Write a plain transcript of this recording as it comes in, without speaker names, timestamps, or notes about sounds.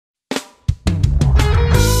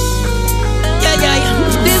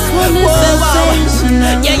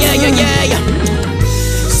Yeah, yeah, yeah, yeah, yeah.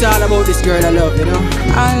 It's all about this girl I love, you know.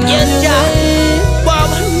 I love you, yeah. Wow.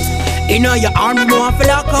 You know your arm, me want to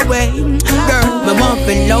lock away. Girl, me want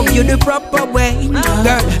to love you the proper way.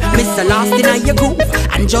 Girl, Mr. Lost in your groove,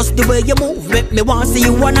 and just the way you move make me want to see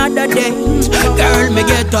you another day. Girl, me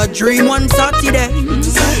get a dream one Saturday.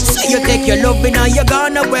 So you take your loving and you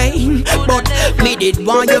gone away, but me did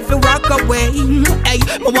want you to rock away. Hey,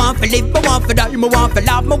 me want to live, me want to die, me want to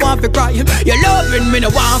laugh, me want to cry. You loving me, no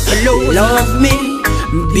want to lose. Love me,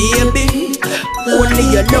 baby. Only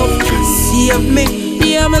your love can save me.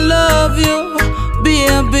 Yeah, me love you,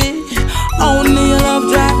 baby. Only your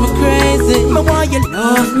love drive me crazy. Me want you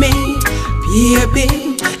love me,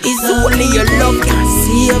 baby. It's only your love can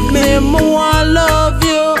save me. Me want love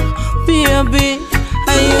you, baby.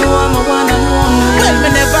 And you are my one and only. Well, me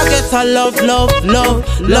never get a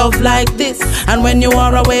love like this. And when you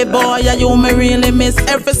are away, boy, you me really miss.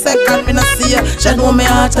 Every second me not see you, shadow me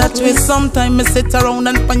heart a twist. Sometimes me sit around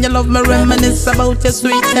and find your love, me reminisce about your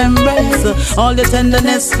sweet embrace. All your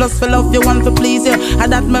tenderness, plus for love you want to please you,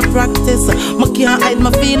 and that me practice. Me can't hide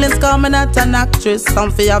my feelings, cause me not an actress.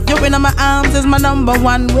 Some for have you in my arms is my number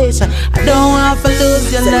one wish. I don't want to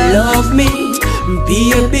lose your love. Love me,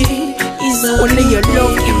 baby. It's only your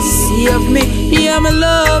love can save me. Yeah, me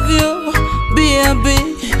love you, baby.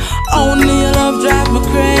 Only your love drive me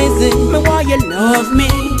crazy. Me want you love me,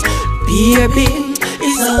 baby.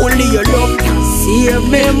 It's only your love can save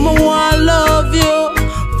me. Me want love you,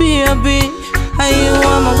 baby. And you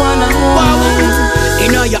are my one and only.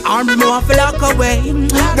 You know your arm, me want to lock away.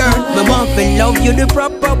 Girl, me want to love you the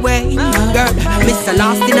proper way. Girl, Mr.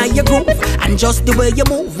 Lost in your groove, and just the way you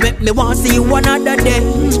move make me want to see you another day.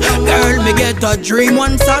 Girl, me get a dream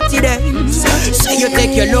one Saturday. So you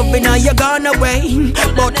take your loving and you gone away,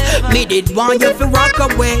 but me did want you to rock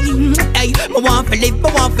away. Hey, me want to live, me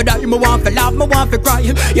want to die, me want to laugh, me want to cry.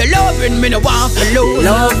 You loving me, no want to lose.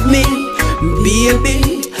 Love me,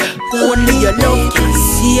 baby. Only your love can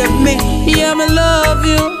save me. Yeah, me love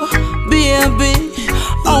you, baby.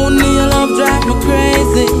 Only your love drive me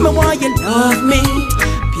crazy. Me want you love me,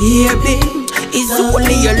 baby. It's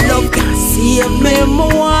only your love can save me.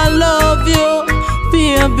 Me want love you,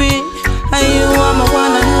 baby. And you are my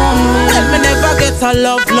one and only. Let me never get a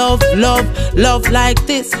love like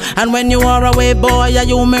this. And when you are away, boy,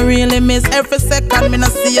 you me really miss. Every second me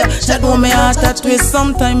not see you, shadow me heart a twist.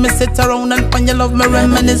 Sometimes me sit around and find your love, me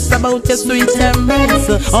reminisce about your sweet embrace.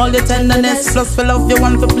 All your tenderness, plus for love you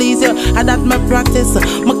want to please you, and that me practice.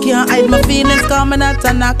 Me can't hide my feelings, cause me not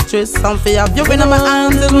an actress. Some for have you in my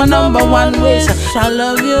arms is my number one wish. I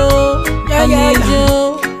love you, I need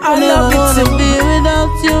you. I love you to be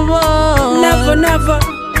without you, boy. Never, never.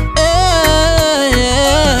 Hey,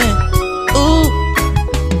 hey, ooh,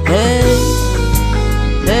 hey,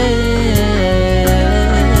 hey.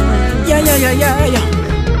 Yeah, yeah, yeah, yeah, yeah.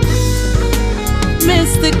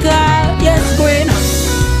 Mystikal, yes, Queen.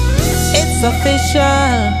 it's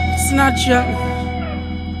official. It's not your.